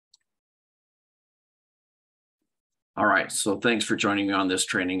All right, so thanks for joining me on this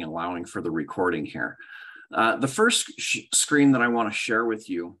training and allowing for the recording here. The first screen that I want to share with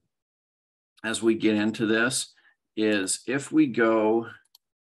you as we get into this is if we go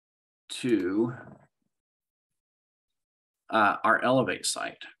to our Elevate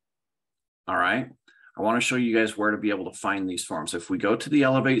site. All right, I want to show you guys where to be able to find these forms. If we go to the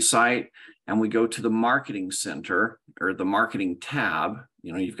Elevate site and we go to the Marketing Center or the Marketing tab,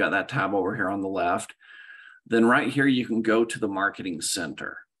 you've got that tab over here on the left. Then right here, you can go to the Marketing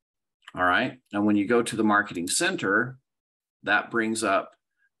Center. All right. And when you go to the Marketing Center, that brings up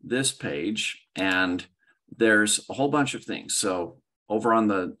this page and there's a whole bunch of things. So over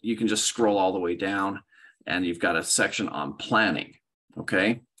on you can just scroll all the way down and you've got a section on planning.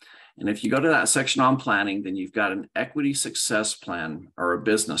 Okay. And if you go to that section on planning, then you've got an equity success plan or a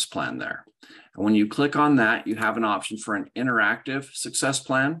business plan there. And when you click on that, you have an option for an interactive success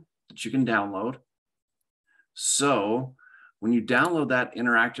plan that you can download. So when you download that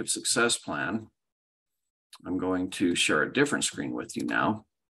interactive success plan, I'm going to share a different screen with you now.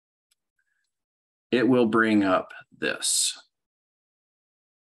 It will bring up this.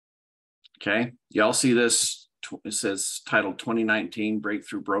 Okay, y'all see this? It says titled 2019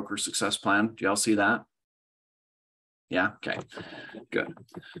 Breakthrough Broker Success Plan. Do y'all see that? Yeah, okay, good.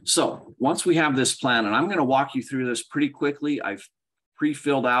 So once we have this plan, and I'm going to walk you through this pretty quickly. I've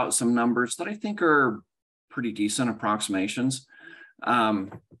pre-filled out some numbers that I think are pretty decent approximations.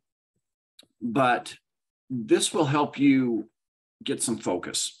 But this will help you get some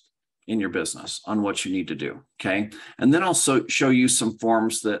focus in your business on what you need to do, okay? And then I'll show you some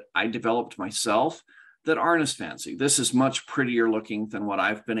forms that I developed myself that aren't as fancy. This is much prettier looking than what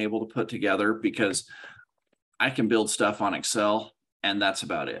I've been able to put together because I can build stuff on Excel and that's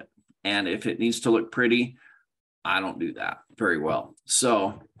about it. And if it needs to look pretty, I don't do that very well.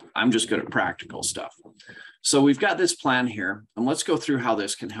 So I'm just good at practical stuff. So we've got this plan here, and let's go through how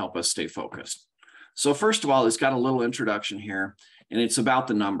this can help us stay focused. So first of all, it's got a little introduction here, and it's about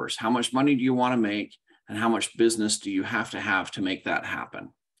the numbers. How much money do you want to make, and how much business do you have to make that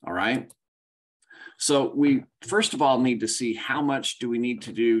happen? All right. So we, first of all, need to see how much do we need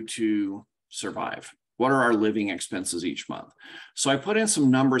to do to survive? What are our living expenses each month? So I put in some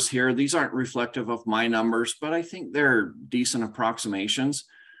numbers here. These aren't reflective of my numbers, but I think they're decent approximations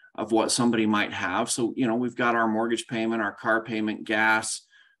of what somebody might have. So, we've got our mortgage payment, our car payment, gas,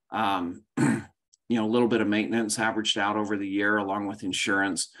 a little bit of maintenance averaged out over the year, along with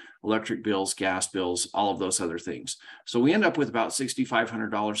insurance, electric bills, gas bills, all of those other things. So we end up with about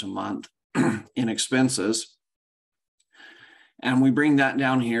 $6,500 a month in expenses. And we bring that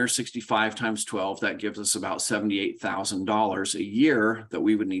down here, 65 times 12, that gives us about $78,000 a year that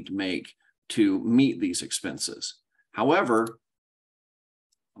we would need to make to meet these expenses. However,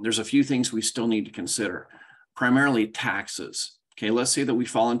 there's a few things we still need to consider, primarily taxes. Okay, let's say that we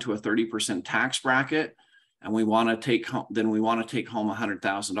fall into a 30% tax bracket and we want to take home,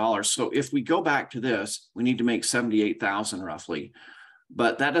 $100,000. So if we go back to this, we need to make $78,000 roughly.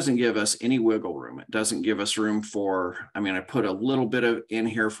 But that doesn't give us any wiggle room. It doesn't give us room for, I put a little bit in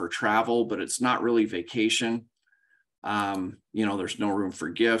here for travel, but it's not really vacation. There's no room for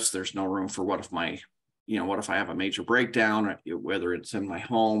gifts. There's no room for what if I have a major breakdown, whether it's in my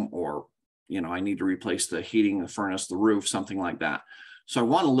home or, I need to replace the heating, the furnace, the roof, something like that. So I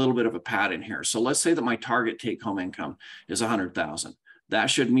want a little bit of a pad in here. So let's say that my target take-home income is $100,000. That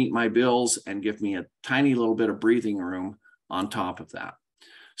should meet my bills and give me a tiny little bit of breathing room on top of that.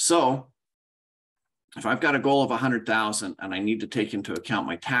 So if I've got a goal of 100,000 and I need to take into account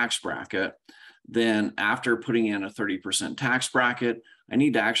my tax bracket, then after putting in a 30% tax bracket, I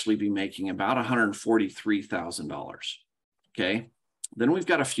need to actually be making about $143,000. Okay. Then we've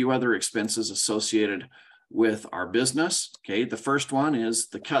got a few other expenses associated with our business. Okay. The first one is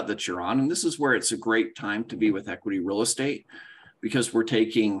the cut that you're on. And this is where it's a great time to be with Equity Real Estate because we're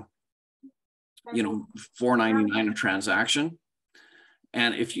taking, $4.99 a transaction.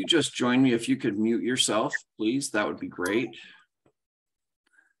 And if you just join me, if you could mute yourself, please, that would be great.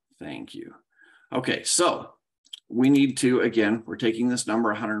 Thank you. Okay, so we need to, again, we're taking this number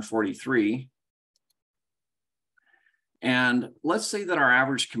 143. And let's say that our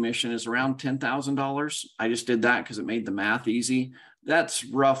average commission is around $10,000. I just did that because it made the math easy. That's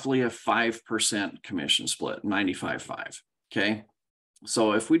roughly a 5% commission split, 95.5, okay?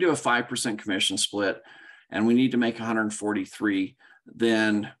 So if we do a 5% commission split and we need to make 143,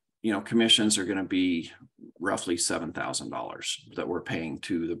 then, commissions are going to be roughly $7,000 that we're paying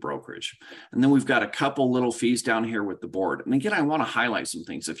to the brokerage. And then we've got a couple little fees down here with the board. And again, I want to highlight some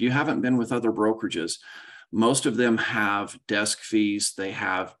things. If you haven't been with other brokerages, Most of them have desk fees. They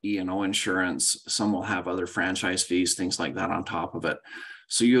have E&O insurance. Some will have other franchise fees, things like that on top of it.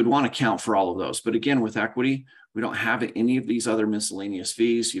 So you would want to count for all of those. But again, with equity, we don't have any of these other miscellaneous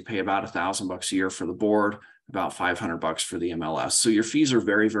fees. You pay about $1,000 a year for the board, about $500 for the MLS. So your fees are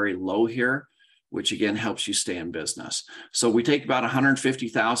very, very low here, which again helps you stay in business. So we take about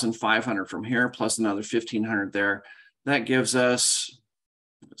 $150,500 from here, plus another $1,500 there. That gives us,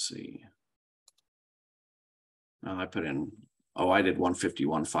 let's see. I put in, I did 150,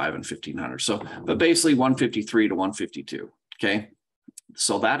 15, and 1,500. So, but basically 153 to 152. Okay.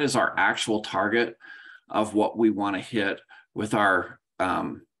 So that is our actual target of what we want to hit with our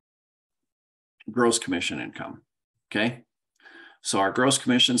gross commission income. Okay. So our gross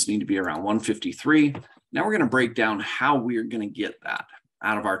commissions need to be around 153. Now we're going to break down how we are going to get that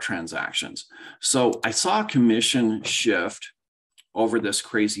out of our transactions. So I saw a commission shift over this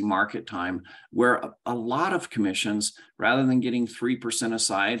crazy market time where a lot of commissions, rather than getting 3%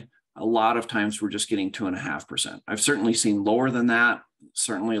 aside, a lot of times we're just getting 2.5%. I've certainly seen lower than that.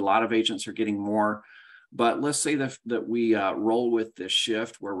 Certainly a lot of agents are getting more, but let's say that we roll with this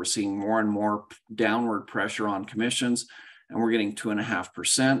shift where we're seeing more and more downward pressure on commissions and we're getting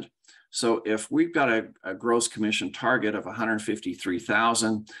 2.5%. So if we've got a gross commission target of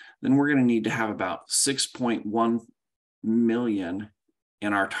 153,000, then we're going to need to have about 6.1 million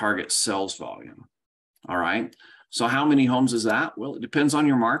in our target sales volume. All right. So how many homes is that? Well, it depends on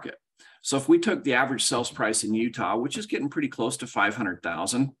your market. So if we took the average sales price in Utah, which is getting pretty close to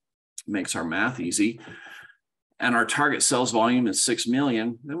 500,000, makes our math easy, and our target sales volume is 6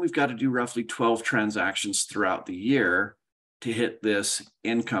 million, then we've got to do roughly 12 transactions throughout the year to hit this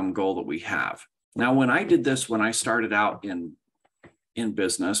income goal that we have. Now, when I did this, when I started out in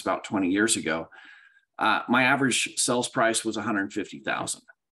business about 20 years ago, my average sales price was 150,000.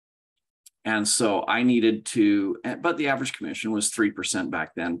 And so I needed to, but the average commission was 3%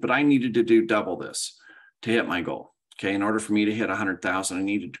 back then, but I needed to do double this to hit my goal. Okay. In order for me to hit 100,000, I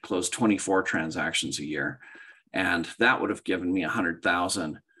needed to close 24 transactions a year. And that would have given me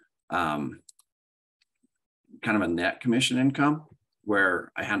 100,000, kind of a net commission income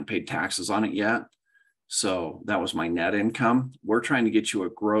where I hadn't paid taxes on it yet. So that was my net income. We're trying to get you a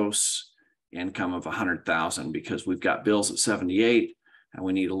gross income of 100,000 because we've got bills at 78 and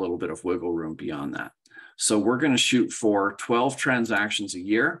we need a little bit of wiggle room beyond that. So we're going to shoot for 12 transactions a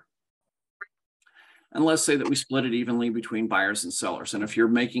year. And let's say that we split it evenly between buyers and sellers. And if you're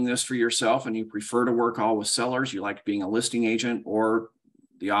making this for yourself and you prefer to work all with sellers, you like being a listing agent, or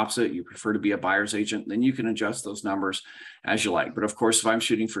the opposite, you prefer to be a buyer's agent, then you can adjust those numbers as you like. But of course, if I'm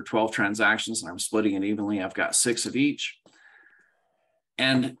shooting for 12 transactions and I'm splitting it evenly, I've got 6 of each.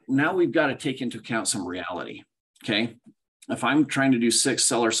 And now we've got to take into account some reality. Okay. If I'm trying to do 6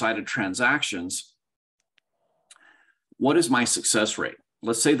 seller-sided transactions, what is my success rate?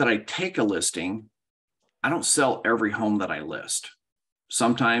 Let's say that I take a listing. I don't sell every home that I list.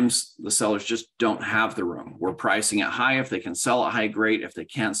 Sometimes the sellers just don't have the room. We're pricing it high. If they can sell it high, great. If they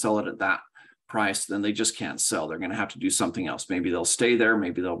can't sell it at that price, then they just can't sell. They're going to have to do something else. Maybe they'll stay there.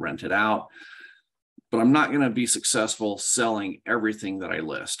 Maybe they'll rent it out. But I'm not going to be successful selling everything that I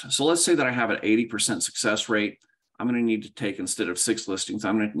list. So let's say that I have an 80% success rate. I'm going to need to take, instead of 6 listings,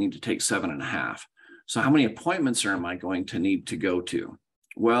 I'm going to need to take 7.5. So how many appointments am I going to need to go to?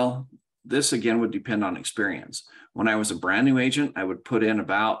 Well, this again would depend on experience. When I was a brand new agent, I would put in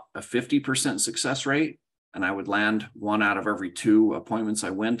about a 50% success rate, and I would land 1 out of every 2 appointments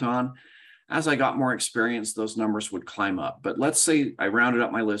I went on. As I got more experience, those numbers would climb up. But let's say I rounded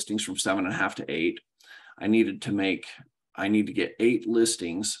up my listings from 7.5 to 8. I need to get 8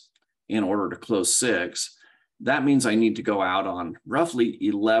 listings in order to close 6. That means I need to go out on roughly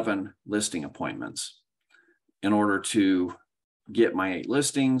 11 listing appointments in order to get my 8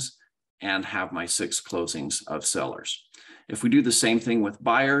 listings and have my 6 closings of sellers. If we do the same thing with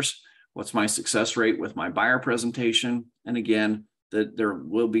buyers, what's my success rate with my buyer presentation? And again, there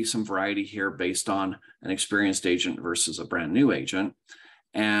will be some variety here based on an experienced agent versus a brand new agent.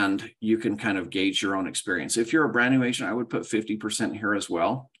 And you can kind of gauge your own experience. If you're a brand new agent, I would put 50% here as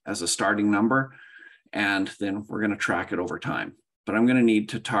well as a starting number. And then we're going to track it over time. But I'm going to need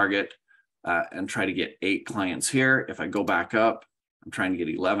to target and try to get 8 clients here. If I go back up, I'm trying to get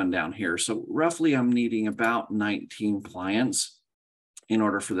 11 down here. So roughly I'm needing about 19 clients in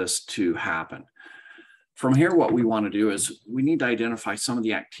order for this to happen. From here, what we want to do is we need to identify some of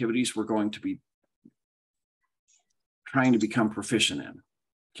the activities we're going to be trying to become proficient in.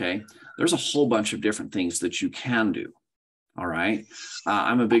 Okay. There's a whole bunch of different things that you can do. All right.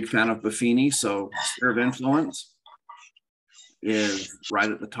 I'm a big fan of Buffini. So Sphere of Influence is right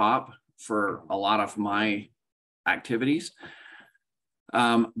at the top for a lot of my activities.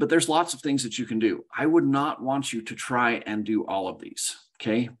 But there's lots of things that you can do. I would not want you to try and do all of these.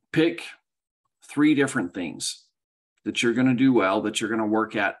 Okay. Pick 3 different things that you're going to do well, that you're going to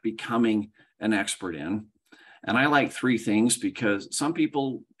work at becoming an expert in. And I like 3 things because some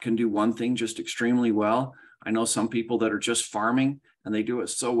people can do one thing just extremely well. I know some people that are just farming and they do it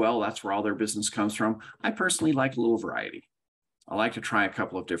so well, that's where all their business comes from. I personally like a little variety. I like to try a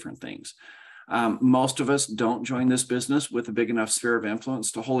couple of different things. Most of us don't join this business with a big enough sphere of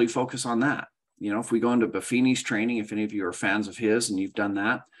influence to wholly focus on that. You know, if we go into Buffini's training, if any of you are fans of his and you've done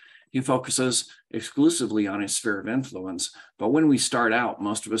that, he focuses exclusively on his sphere of influence. But when we start out,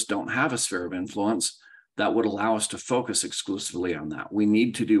 most of us don't have a sphere of influence that would allow us to focus exclusively on that. We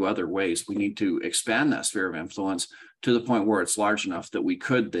need to do other ways. We need to expand that sphere of influence to the point where it's large enough that we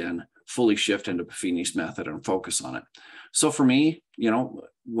could then fully shift into Buffini's method and focus on it. So for me, you know,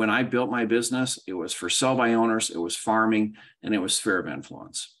 when I built my business, it was for sell-by owners, it was farming, and it was sphere of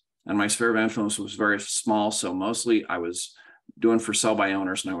influence. And my sphere of influence was very small. So mostly I was doing for sell-by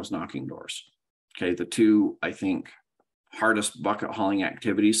owners and I was knocking doors. Okay, the 2, I think, hardest bucket hauling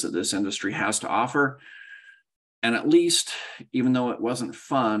activities that this industry has to offer. And at least, even though it wasn't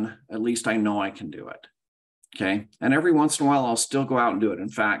fun, at least I know I can do it. Okay. And every once in a while, I'll still go out and do it. In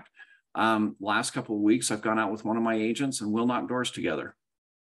fact, last couple of weeks, I've gone out with one of my agents and we'll knock doors together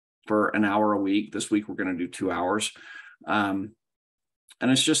for an hour a week. This week, we're going to do 2 hours. And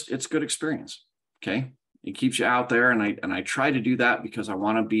it's good experience. Okay. It keeps you out there. And I try to do that because I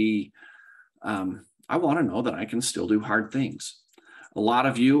want to be, I want to know that I can still do hard things. A lot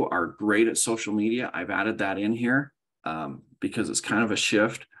of you are great at social media. I've added that in here because it's kind of a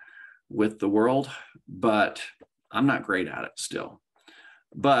shift with the world, but I'm not great at it still.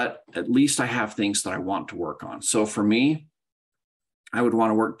 But at least I have things that I want to work on. So for me, I would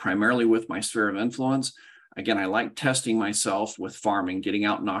want to work primarily with my sphere of influence. Again, I like testing myself with farming, getting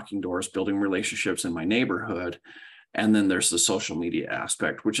out, knocking doors, building relationships in my neighborhood. And then there's the social media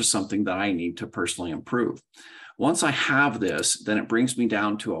aspect, which is something that I need to personally improve. Once I have this, then it brings me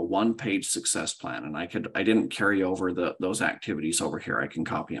down to a 1-page success plan. And I didn't carry over those activities over here. I can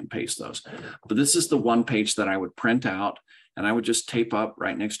copy and paste those. But this is the 1 page that I would print out and I would just tape up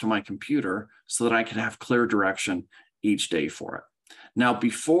right next to my computer so that I could have clear direction each day for it. Now,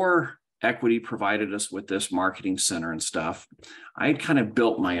 before Equity provided us with this marketing center and stuff, I had kind of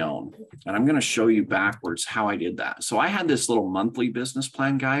built my own. And I'm going to show you backwards how I did that. So I had this little monthly business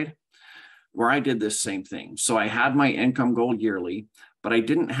plan guide where I did this same thing. So I had my income goal yearly, but I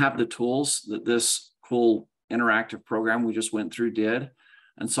didn't have the tools that this cool interactive program we just went through did.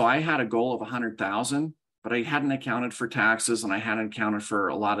 And so I had a goal of 100,000, but I hadn't accounted for taxes and I hadn't accounted for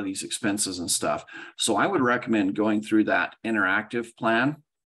a lot of these expenses and stuff. So I would recommend going through that interactive plan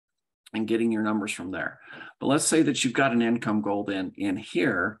and getting your numbers from there. But let's say that you've got an income goal then in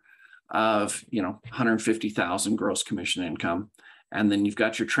here of, 150,000 gross commission income. And then you've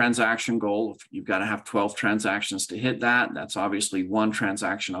got your transaction goal. You've got to have 12 transactions to hit that. That's obviously 1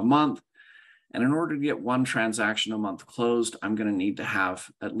 transaction a month. And in order to get 1 transaction a month closed, I'm going to need to have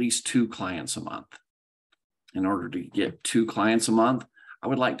at least 2 clients a month. In order to get 2 clients a month, I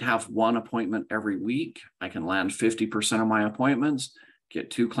would like to have 1 appointment every week. I can land 50% of my appointments,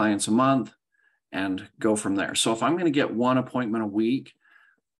 get 2 clients a month, and go from there. So if I'm going to get 1 appointment a week,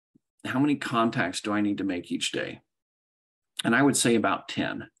 how many contacts do I need to make each day? And I would say about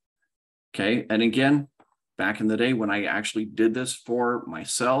 10. Okay. And again, back in the day when I actually did this for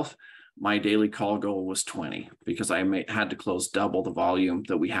myself, my daily call goal was 20 because I had to close double the volume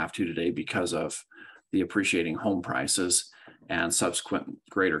that we have to today because of the appreciating home prices and subsequent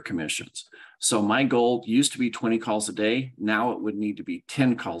greater commissions. So my goal used to be 20 calls a day. Now it would need to be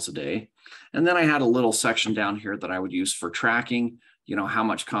 10 calls a day. And then I had a little section down here that I would use for tracking, how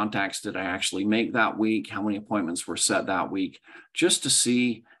much contacts did I actually make that week? How many appointments were set that week? Just to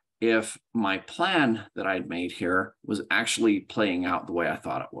see if my plan that I'd made here was actually playing out the way I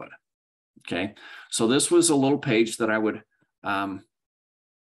thought it would. Okay. So this was a little page that I would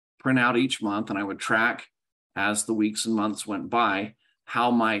print out each month, and I would track as the weeks and months went by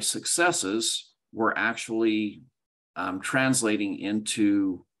how my successes were actually translating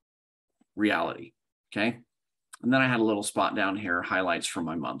into reality. Okay. And then I had a little spot down here, highlights from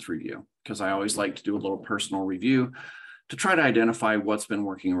my month review, because I always like to do a little personal review to try to identify what's been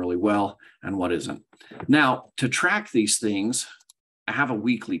working really well and what isn't. Now, to track these things, I have a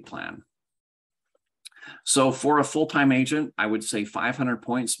weekly plan. So for a full-time agent, I would say 500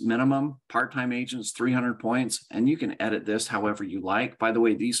 points minimum, part-time agents, 300 points, and you can edit this however you like. By the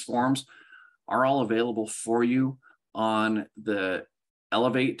way, these forms are all available for you on the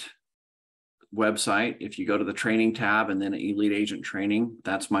Elevate website. If you go to the training tab and then Elite Agent Training,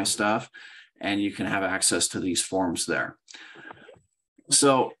 that's my stuff. And you can have access to these forms there.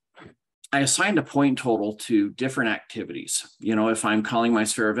 So I assigned a point total to different activities. You know, if I'm calling my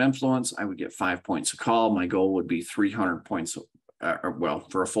sphere of influence, I would get 5 points a call. My goal would be 300 points, well,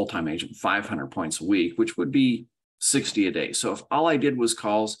 for a full-time agent, 500 points a week, which would be 60 a day. So if all I did was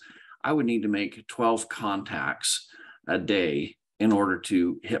calls, I would need to make 12 contacts a day in order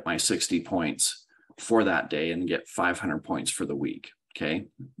to hit my 60 points for that day and get 500 points for the week. Okay.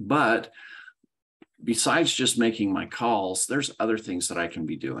 But besides just making my calls, there's other things that I can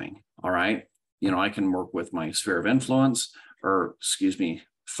be doing. All right. You know, I can work with my sphere of influence, or excuse me,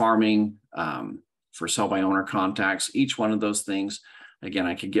 farming for sell by owner contacts. Each one of those things, again,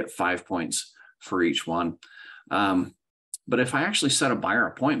 I could get 5 points for each one. But if I actually set a buyer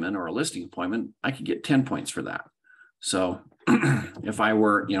appointment or a listing appointment, I could get 10 points for that. So if I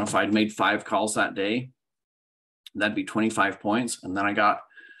were, you know, if I'd made 5 calls that day, that'd be 25 points. And then I got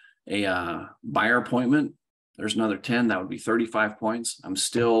a buyer appointment, there's another 10, that would be 35 points. I'm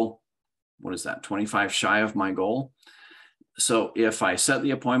still, what is that, 25 shy of my goal. So if I set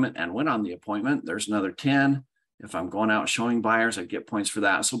the appointment and went on the appointment, there's another 10. If I'm going out showing buyers, I get points for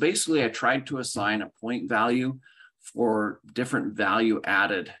that. So basically I tried to assign a point value for different value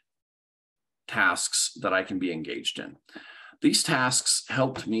added tasks that I can be engaged in. These tasks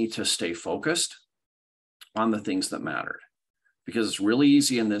helped me to stay focused on the things that mattered, because it's really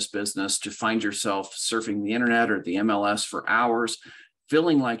easy in this business to find yourself surfing the internet or the MLS for hours,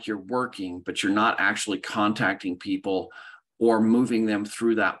 feeling like you're working, but you're not actually contacting people or moving them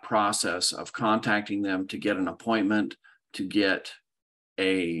through that process of contacting them to get an appointment, to get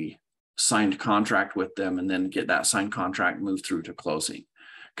a signed contract with them, and then get that signed contract moved through to closing.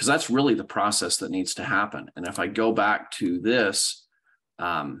 Because that's really the process that needs to happen. And if I go back to this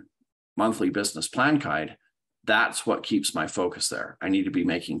monthly business plan guide, that's what keeps my focus there. I need to be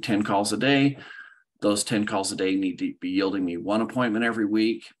making 10 calls a day. Those 10 calls a day need to be yielding me 1 appointment every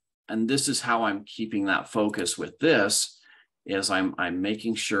week. And this is how I'm keeping that focus with this, is I'm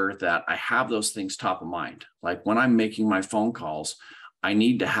making sure that I have those things top of mind. Like when I'm making my phone calls, I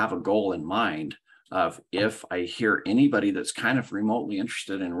need to have a goal in mind of, if I hear anybody that's kind of remotely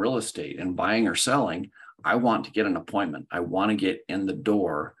interested in real estate and buying or selling, I want to get an appointment. I want to get in the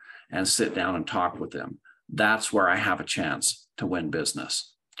door and sit down and talk with them. That's where I have a chance to win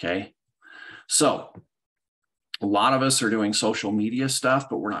business. Okay. So a lot of us are doing social media stuff,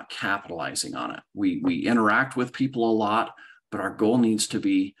 but we're not capitalizing on it. We interact with people a lot, but our goal needs to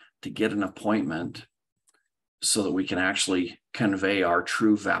be to get an appointment so that we can actually convey our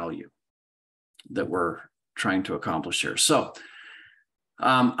true value that we're trying to accomplish here. So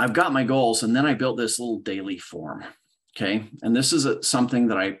I've got my goals, and then I built this little daily form. Okay. And this is something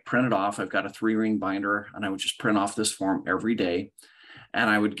that I printed off. I've got a 3-ring binder, and I would just print off this form every day. And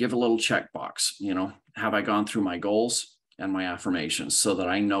I would give a little checkbox, you know, have I gone through my goals and my affirmations, so that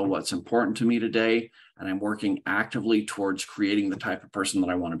I know what's important to me today, and I'm working actively towards creating the type of person that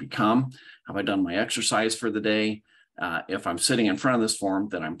I want to become. Have I done my exercise for the day? If I'm sitting in front of this form,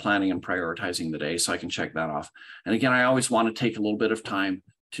 then I'm planning and prioritizing the day, so I can check that off. And again, I always want to take a little bit of time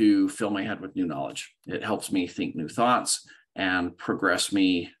to fill my head with new knowledge. It helps me think new thoughts and progress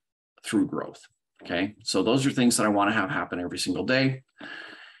me through growth. Okay. So those are things that I want to have happen every single day.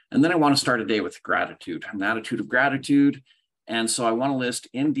 And then I want to start a day with gratitude, an attitude of gratitude. And so I want to list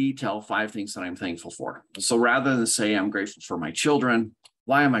in detail 5 things that I'm thankful for. So rather than say I'm grateful for my children,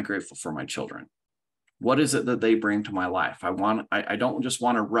 why am I grateful for my children? What is it that they bring to my life? I don't just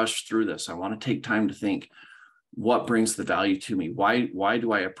want to rush through this. I want to take time to think, what brings the value to me? Why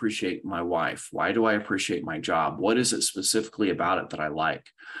do I appreciate my wife? Why do I appreciate my job? What is it specifically about it that I like?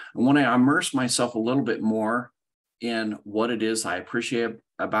 And when I immerse myself a little bit more in what it is I appreciate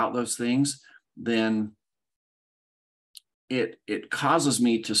about those things, then it causes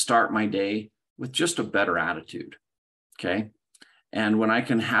me to start my day with just a better attitude. Okay. And when I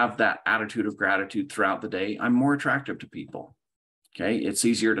can have that attitude of gratitude throughout the day, I'm more attractive to people. Okay. It's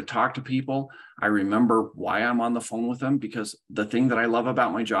easier to talk to people. I remember why I'm on the phone with them, because the thing that I love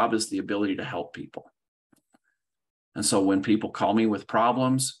about my job is the ability to help people. And so when people call me with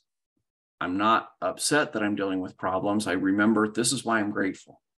problems, I'm not upset that I'm dealing with problems. I remember this is why I'm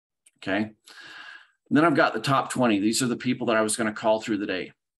grateful. Okay. And then I've got the top 20. These are the people that I was going to call through the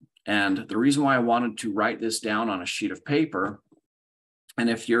day. And the reason why I wanted to write this down on a sheet of paper, and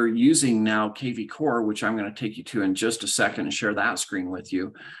if you're using now KV Core, which I'm going to take you to in just a second and share that screen with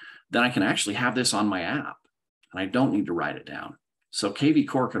you, then I can actually have this on my app and I don't need to write it down. So KV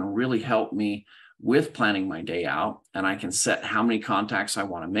Core can really help me with planning my day out, and I can set how many contacts I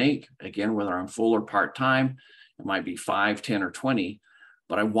want to make. Again, whether I'm full or part-time, it might be 5, 10, or 20,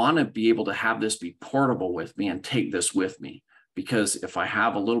 but I want to be able to have this be portable with me and take this with me. Because if I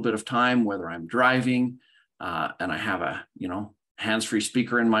have a little bit of time, whether I'm driving and I have a, hands-free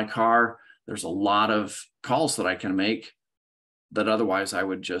speaker in my car, there's a lot of calls that I can make that otherwise I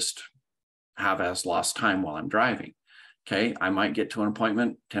would just have as lost time while I'm driving. Okay, I might get to an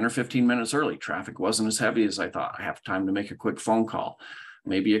appointment 10 or 15 minutes early. Traffic wasn't as heavy as I thought. I have time to make a quick phone call.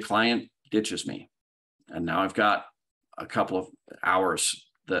 Maybe a client ditches me, and now I've got a couple of hours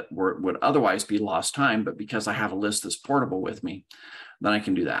that would otherwise be lost time, but because I have a list that's portable with me, then I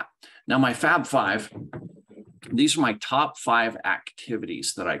can do that. Now, my Fab Five, these are my top 5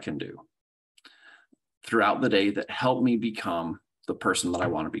 activities that I can do throughout the day that help me become the person that I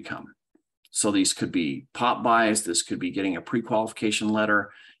want to become. So these could be pop buys. This could be getting a pre-qualification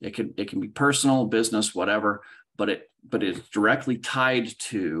letter. It can be personal, business, whatever, but it's directly tied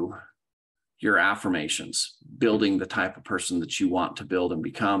to your affirmations, building the type of person that you want to build and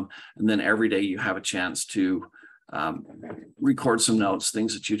become. And then every day you have a chance to record some notes,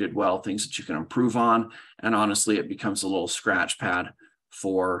 things that you did well, things that you can improve on. And honestly, it becomes a little scratch pad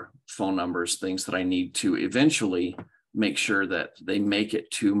for phone numbers, things that I need to eventually make sure that they make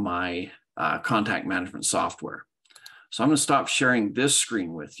it to my contact management software. So I'm going to stop sharing this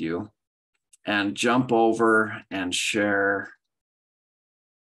screen with you and jump over and share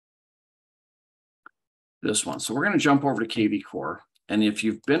this one. So we're going to jump over to KV Core. And if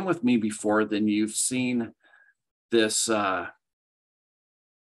you've been with me before, then you've seen this,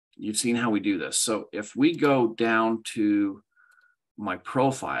 you've seen how we do this. So if we go down to my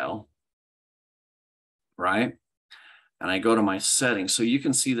profile, right? And I go to my settings. So you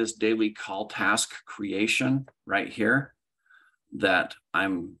can see this daily call task creation right here, that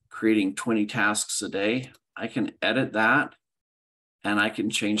I'm creating 20 tasks a day. I can edit that and I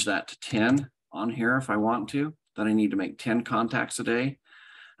can change that to 10 on here if I want to, that I need to make 10 contacts a day.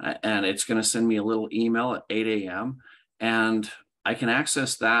 And it's going to send me a little email at 8 a.m. And I can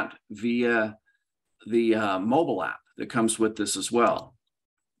access that via the mobile app that comes with this as well.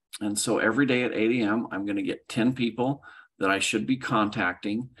 And so every day at 8 a.m., I'm going to get 10 people that I should be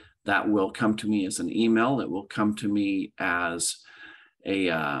contacting. That will come to me as an email. It will come to me as a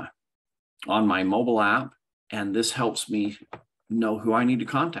on my mobile app. And this helps me know who I need to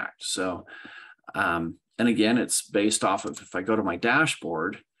contact. So, and again, it's based off of, if I go to my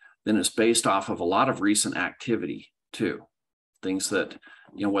dashboard, then it's based off of a lot of recent activity too. Things that,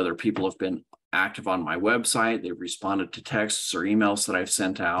 whether people have been active on my website, they've responded to texts or emails that I've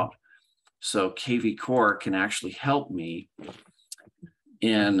sent out. So KV Core can actually help me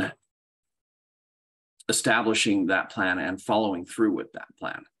in establishing that plan and following through with that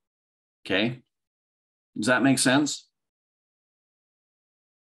plan. Okay. Does that make sense?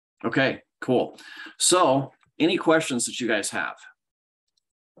 Okay, cool. So any questions that you guys have?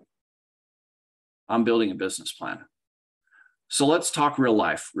 I'm building a business plan. So let's talk real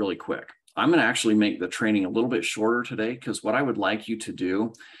life really quick. I'm going to actually make the training a little bit shorter today, because what I would like you to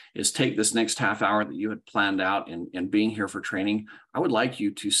do is take this next half hour that you had planned out in being here for training. I would like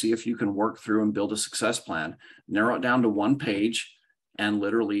you to see if you can work through and build a success plan, narrow it down to one page, and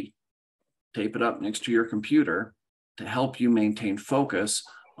literally tape it up next to your computer to help you maintain focus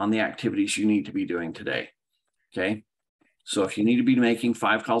on the activities you need to be doing today. Okay. So if you need to be making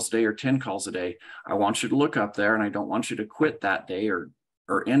 5 calls a day or 10 calls a day, I want you to look up there, and I don't want you to quit that day or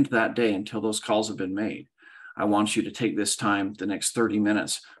end that day until those calls have been made. I want you to take this time, the next 30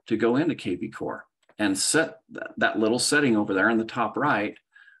 minutes, to go into KV Core and set that little setting over there in the top right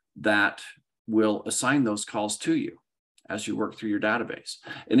that will assign those calls to you as you work through your database.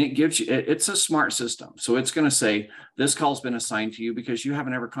 And it gives you, it's a smart system. So it's going to say, this call's been assigned to you because you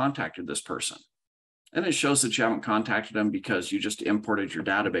haven't ever contacted this person. And it shows that you haven't contacted them because you just imported your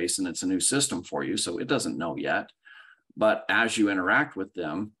database and it's a new system for you. So it doesn't know yet. But as you interact with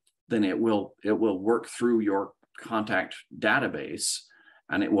them, then it will work through your contact database,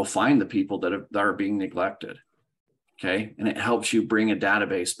 and it will find the people that are being neglected. Okay. And it helps you bring a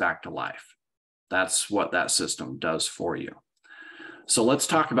database back to life. That's what that system does for you. So let's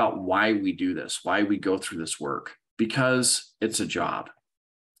talk about why we do this, why we go through this work, because it's a job.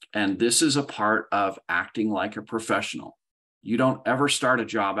 And this is a part of acting like a professional. You don't ever start a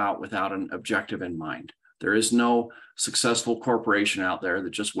job out without an objective in mind. There is no successful corporation out there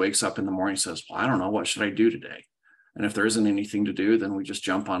that just wakes up in the morning and says, well, I don't know, what should I do today? And if there isn't anything to do, then we just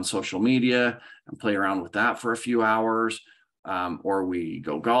jump on social media and play around with that for a few hours, or we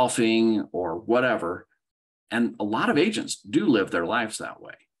go golfing or whatever. And a lot of agents do live their lives that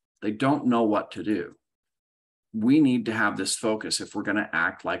way. They don't know what to do. We need to have this focus if we're going to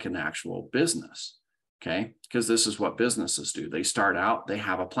act like an actual business, okay? Because this is what businesses do. They start out, they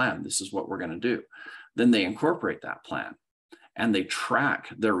have a plan. This is what we're going to do. Then they incorporate that plan and they track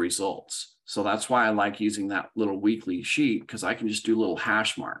their results. So that's why I like using that little weekly sheet, because I can just do little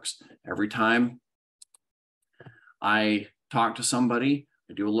hash marks. Every time I talk to somebody,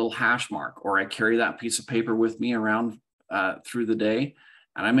 I do a little hash mark, or I carry that piece of paper with me around through the day,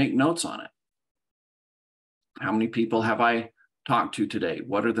 and I make notes on it. How many people have I talked to today?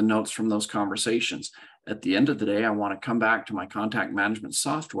 What are the notes from those conversations? At the end of the day, I want to come back to my contact management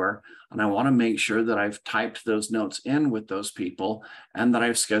software, and I want to make sure that I've typed those notes in with those people and that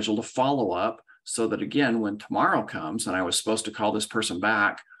I've scheduled a follow-up, so that, again, when tomorrow comes and I was supposed to call this person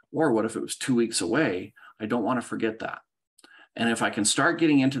back, or what if it was 2 weeks away, I don't want to forget that. And if I can start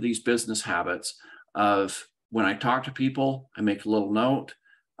getting into these business habits of when I talk to people, I make a little note,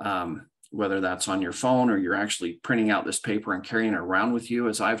 whether that's on your phone or you're actually printing out this paper and carrying it around with you,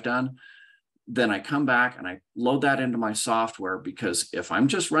 as I've done, then I come back and I load that into my software, because if I'm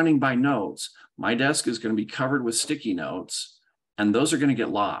just running by notes, my desk is going to be covered with sticky notes and those are going to get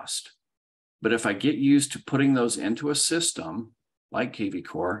lost. But if I get used to putting those into a system like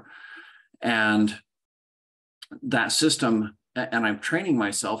kvCORE, and that system, and I'm training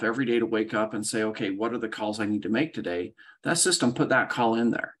myself every day to wake up and say, okay, what are the calls I need to make today? That system put that call in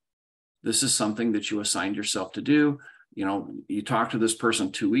there. This is something that you assigned yourself to do. You know, you talked to this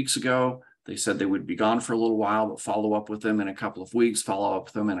person 2 weeks ago. They said they would be gone for a little while, but follow up with them in a couple of weeks, follow up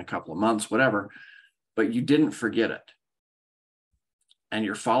with them in a couple of months, whatever. But you didn't forget it. And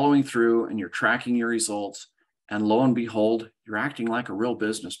you're following through and you're tracking your results. And lo and behold, you're acting like a real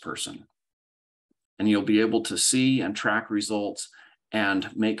business person. And you'll be able to see and track results and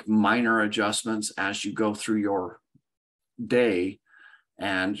make minor adjustments as you go through your day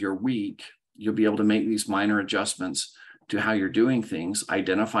and your week. You'll be able to make these minor adjustments to how you're doing things,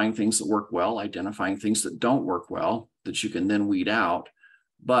 identifying things that work well, identifying things that don't work well, that you can then weed out.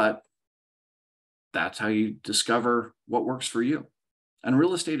 But that's how you discover what works for you. And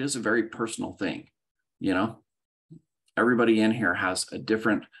real estate is a very personal thing. You know, everybody in here has a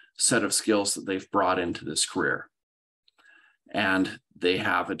different set of skills that they've brought into this career. And they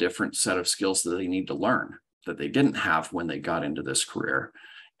have a different set of skills that they need to learn that they didn't have when they got into this career.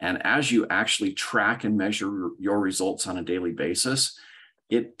 And as you actually track and measure your results on a daily basis,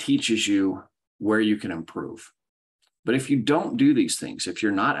 it teaches you where you can improve. But if you don't do these things, if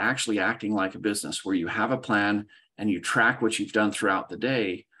you're not actually acting like a business where you have a plan and you track what you've done throughout the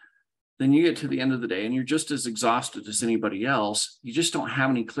day, then you get to the end of the day and you're just as exhausted as anybody else. You just don't have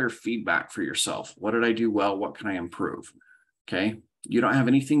any clear feedback for yourself. What did I do well? What can I improve? Okay. You don't have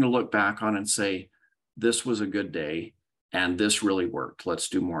anything to look back on and say, this was a good day and this really worked. Let's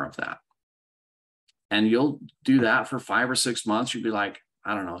do more of that. And you'll do that for 5 or 6 months. You'll be like,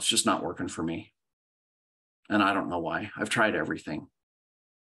 I don't know, it's just not working for me. And I don't know why. I've tried everything.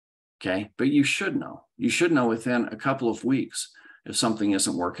 Okay. But you should know. You should know within a couple of weeks if something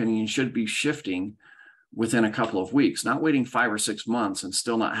isn't working, and you should be shifting within a couple of weeks, not waiting 5 or 6 months and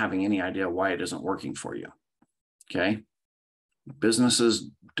still not having any idea why it isn't working for you. Okay.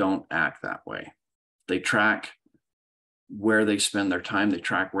 Businesses don't act that way. They track where they spend their time. They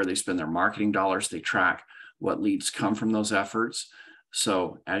track where they spend their marketing dollars. They track what leads come from those efforts.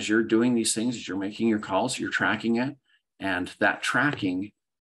 So as you're doing these things, as you're making your calls, you're tracking it. And that tracking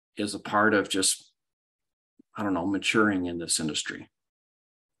is a part of just, I don't know, maturing in this industry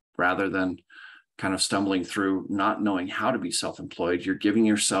rather than kind of stumbling through, not knowing how to be self-employed. You're treating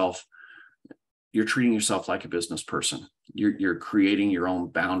yourself like a business person. You're creating your own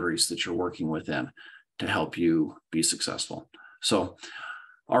boundaries that you're working within to help you be successful. So,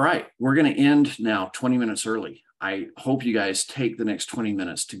 all right, we're going to end now 20 minutes early. I hope you guys take the next 20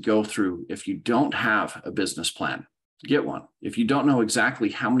 minutes to go through. If you don't have a business plan, get one. If you don't know exactly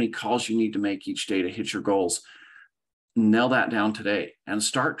how many calls you need to make each day to hit your goals, nail that down today and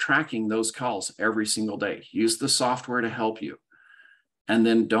start tracking those calls every single day. Use the software to help you. And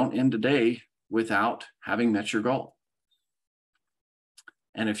then don't end a day without having met your goal.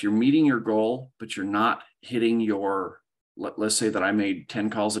 And if you're meeting your goal, but you're not hitting your, let's say that I made 10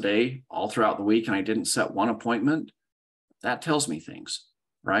 calls a day all throughout the week and I didn't set one appointment, that tells me things,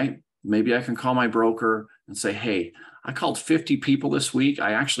 right? Maybe I can call my broker and say, hey, I called 50 people this week.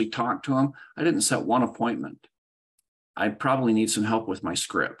 I actually talked to them. I didn't set one appointment. I probably need some help with my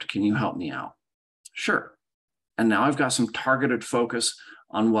script. Can you help me out? Sure. And now I've got some targeted focus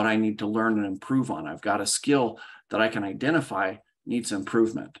on what I need to learn and improve on. I've got a skill that I can identify needs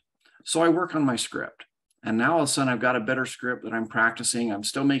improvement. So I work on my script. And now all of a sudden I've got a better script that I'm practicing. I'm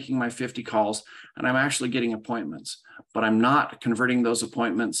still making my 50 calls and I'm actually getting appointments, but I'm not converting those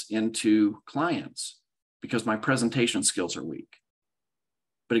appointments into clients because my presentation skills are weak.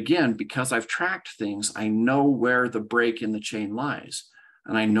 But again, because I've tracked things, I know where the break in the chain lies.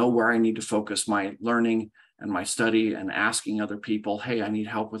 And I know where I need to focus my learning and my study and asking other people, hey, I need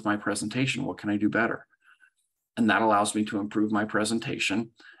help with my presentation. What can I do better? And that allows me to improve my presentation.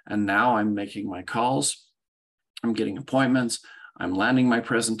 And now I'm making my calls. I'm getting appointments. I'm landing my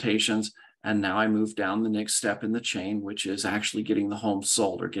presentations. And now I move down the next step in the chain, which is actually getting the home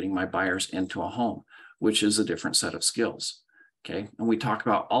sold or getting my buyers into a home, which is a different set of skills. Okay. And we talk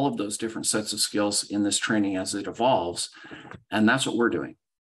about all of those different sets of skills in this training as it evolves. And that's what we're doing.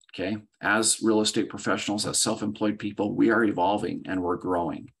 Okay. As real estate professionals, as self-employed people, we are evolving and we're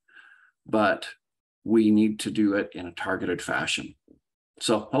growing, but we need to do it in a targeted fashion.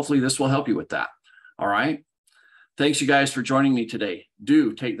 So hopefully this will help you with that. All right. Thanks you guys for joining me today.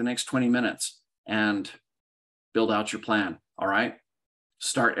 Do take the next 20 minutes and build out your plan. All right.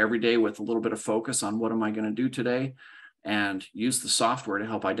 Start every day with a little bit of focus on what am I going to do today, and use the software to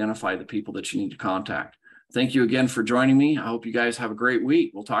help identify the people that you need to contact. Thank you again for joining me. I hope you guys have a great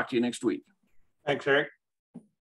week. We'll talk to you next week. Thanks, Eric.